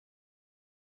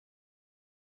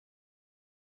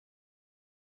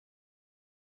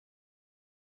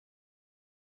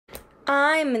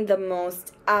I'm the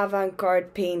most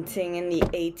avant-garde painting in the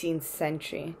 18th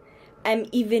century. I'm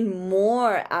even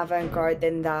more avant-garde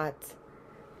than that.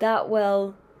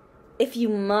 Well, if you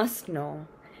must know,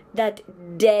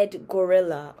 that dead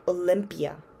gorilla,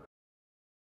 Olympia.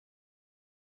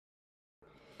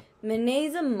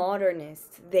 Manet's a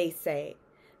modernist, they say,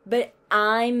 but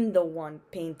I'm the one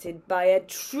painted by a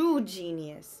true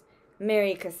genius,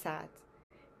 Mary Cassatt.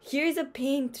 Here's a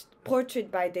portrait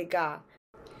by Degas.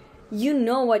 You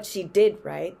know what she did,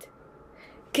 right?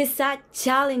 Cassatt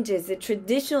challenges the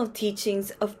traditional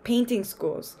teachings of painting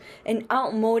schools and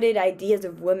outmoded ideas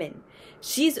of women.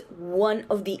 She's one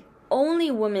of the only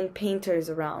women painters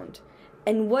around.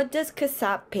 And what does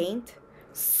Cassatt paint?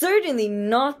 Certainly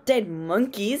not dead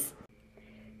monkeys.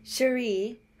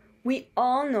 Cherie, we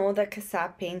all know that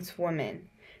Cassatt paints women.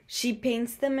 She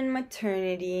paints them in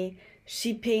maternity,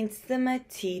 she paints them at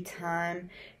tea time,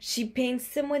 she paints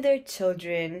them with their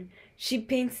children, she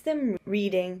paints them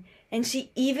reading, and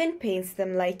she even paints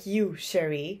them like you,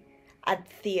 Cherie, at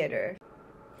theater.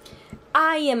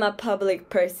 I am a public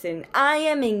person. I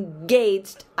am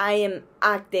engaged. I am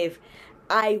active.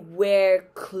 I wear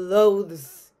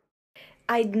clothes.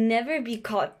 I'd never be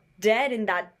caught dead in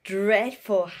that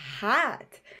dreadful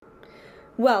hat.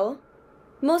 Well,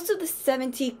 most of the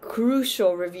 70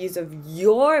 crucial reviews of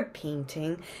your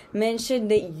painting mention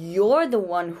that you're the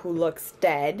one who looks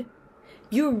dead.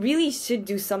 You really should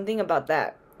do something about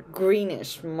that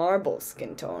greenish marble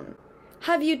skin tone.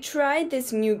 Have you tried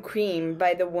this new cream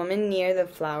by the woman near the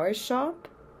flower shop?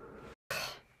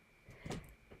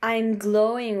 I'm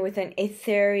glowing with an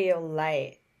ethereal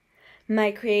light. My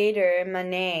creator,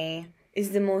 Manet,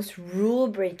 is the most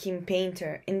rule-breaking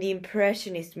painter in the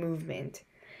Impressionist movement.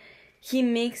 He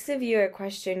makes the viewer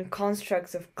question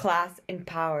constructs of class and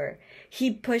power.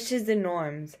 He pushes the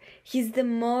norms. He's the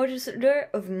motor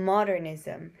of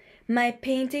modernism. My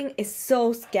painting is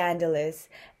so scandalous.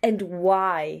 And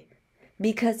why?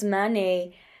 Because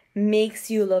Manet makes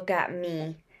you look at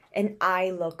me and I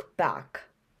look back.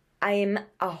 I am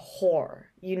a whore,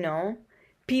 you know?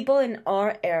 People in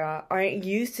our era aren't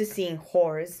used to seeing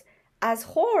whores as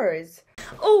whores.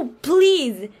 Oh,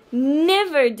 please,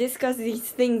 never discuss these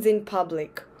things in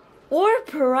public. Or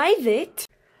private.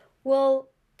 Well,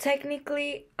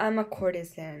 technically, I'm a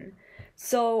courtesan.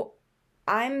 So,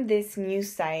 I'm this new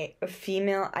site of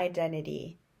female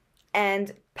identity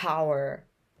and power.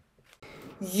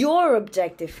 You're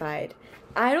objectified.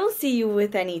 I don't see you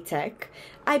with any tech.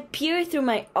 I peer through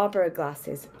my opera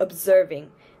glasses,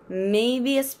 observing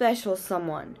maybe a special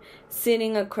someone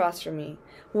sitting across from me,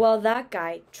 while that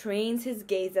guy trains his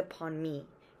gaze upon me.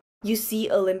 You see,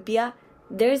 Olympia,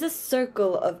 there's a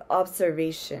circle of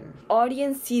observation.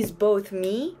 Audience sees both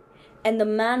me and the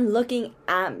man looking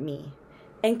at me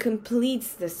and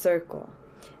completes the circle.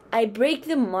 I break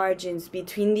the margins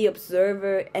between the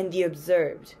observer and the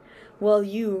observed, while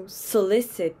you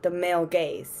solicit the male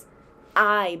gaze.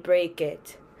 I break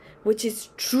it, which is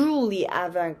truly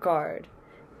avant-garde.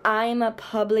 I am a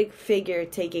public figure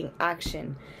taking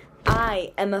action.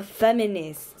 I am a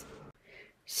feminist.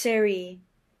 Cherie,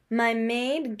 my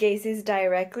maid gazes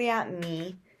directly at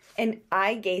me, and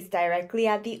I gaze directly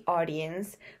at the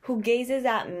audience, who gazes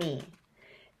at me.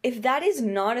 If that is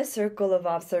not a circle of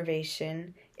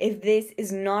observation, if this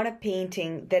is not a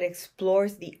painting that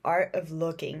explores the art of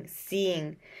looking,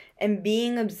 seeing, and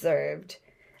being observed,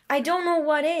 I don't know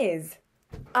what is.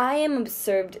 I am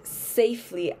observed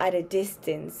safely at a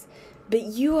distance, but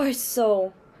you are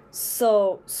so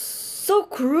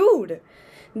crude.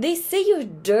 They say you're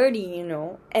dirty, you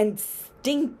know, and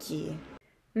stinky.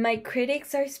 My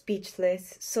critics are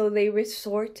speechless, so they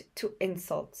resort to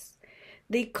insults.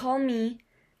 They call me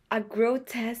a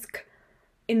grotesque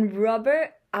in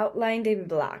rubber outlined in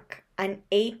black, an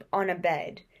ape on a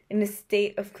bed, in a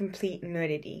state of complete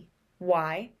nudity.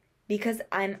 Why? Because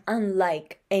I'm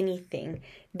unlike anything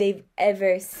they've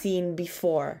ever seen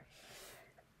before.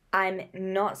 I'm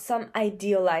not some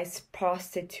idealized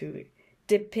prostitute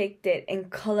depicted in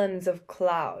columns of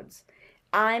clouds.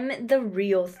 I'm the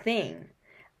real thing.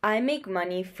 I make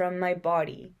money from my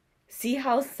body. See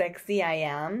how sexy I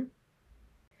am?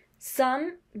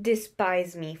 Some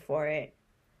despise me for it.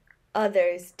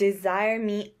 Others desire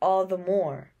me all the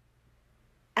more.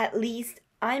 At least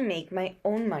I make my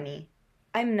own money.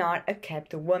 I'm not a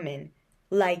kept woman,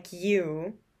 like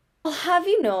you. I'll have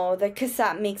you know that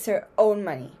Cassatt makes her own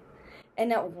money.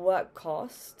 And at what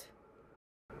cost?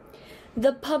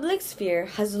 The public sphere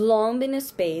has long been a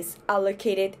space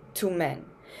allocated to men,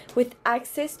 with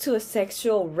access to a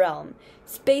sexual realm,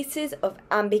 spaces of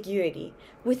ambiguity,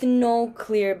 with no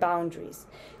clear boundaries.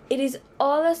 It is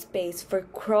all a space for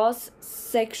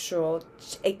cross-sexual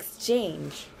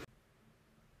exchange.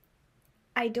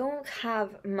 I don't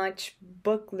have much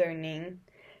book learning.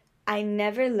 I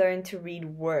never learned to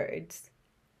read words.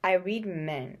 I read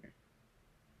men.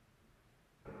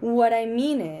 What I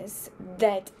mean is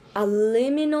that a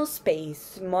liminal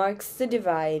space marks the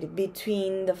divide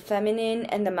between the feminine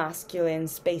and the masculine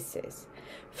spaces.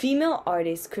 Female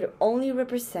artists could only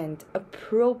represent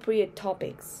appropriate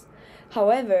topics.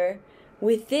 However,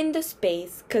 within the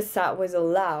space Cassatt was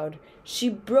allowed, she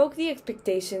broke the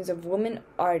expectations of women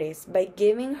artists by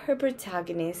giving her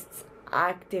protagonists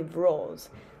active roles,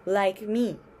 like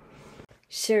me.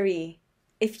 Cherie,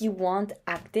 if you want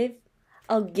active,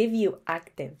 I'll give you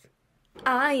active.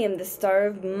 I am the star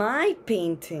of my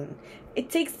painting. It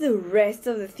takes the rest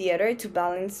of the theater to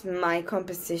balance my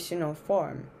compositional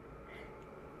form.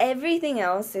 Everything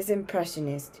else is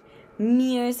impressionist,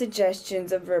 mere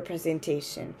suggestions of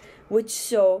representation, which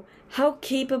show how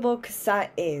capable Cassatt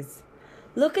is.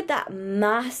 Look at that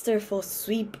masterful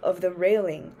sweep of the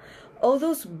railing, all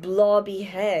those blobby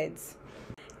heads.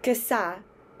 Cassatt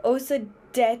owes a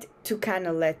debt to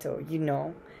Canaletto, you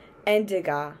know, and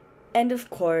Degas, and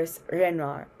of course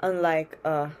Renoir, unlike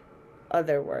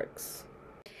other works.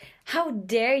 How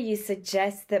dare you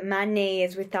suggest that Manet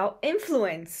is without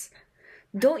influence?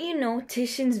 Don't you know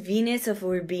Titian's Venus of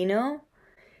Urbino?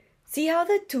 See how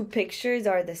the two pictures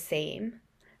are the same?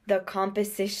 The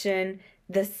composition,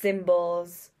 the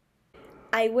symbols.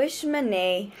 I wish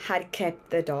Manet had kept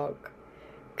the dog.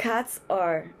 Cats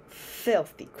are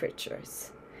filthy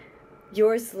creatures.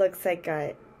 Yours looks like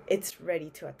it's ready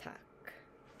to attack.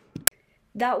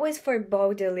 That was for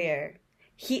Baudelaire.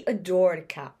 He adored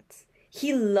cats.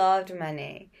 He loved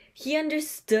Manet. He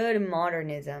understood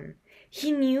modernism.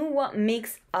 He knew what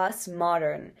makes us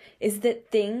modern is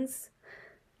that things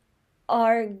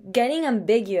are getting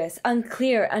ambiguous,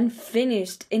 unclear,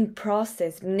 unfinished, in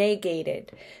process,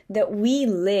 negated, that we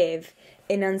live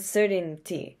in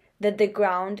uncertainty, that the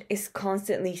ground is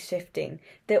constantly shifting,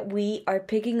 that we are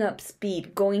picking up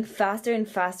speed, going faster and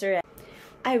faster.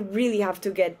 I really have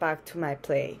to get back to my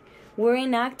play. We're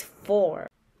in Act 4.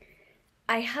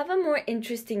 I have a more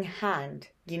interesting hand,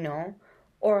 you know,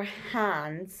 or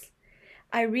hands.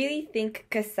 I really think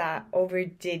Cassatt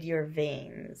overdid your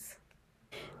veins.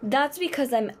 That's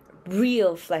because I'm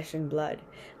real flesh and blood.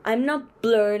 I'm not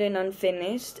blurred and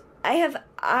unfinished. I have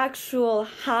actual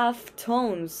half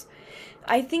tones.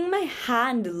 I think my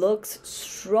hand looks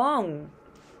strong.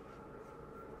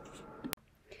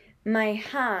 My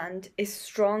hand is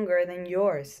stronger than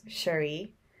yours,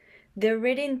 Cherie. They're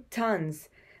written tons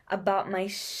about my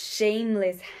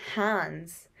shameless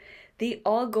hands. They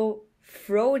all go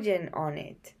Freudian on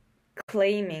it,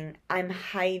 claiming I'm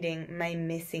hiding my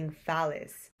missing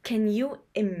phallus. Can you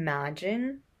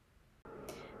imagine?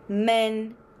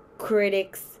 Men,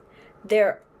 critics,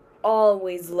 they're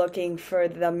always looking for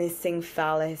the missing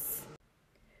phallus.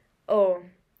 Oh,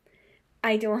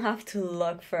 I don't have to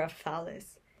look for a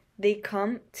phallus. They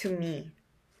come to me.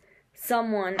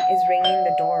 Someone is ringing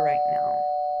the door right now.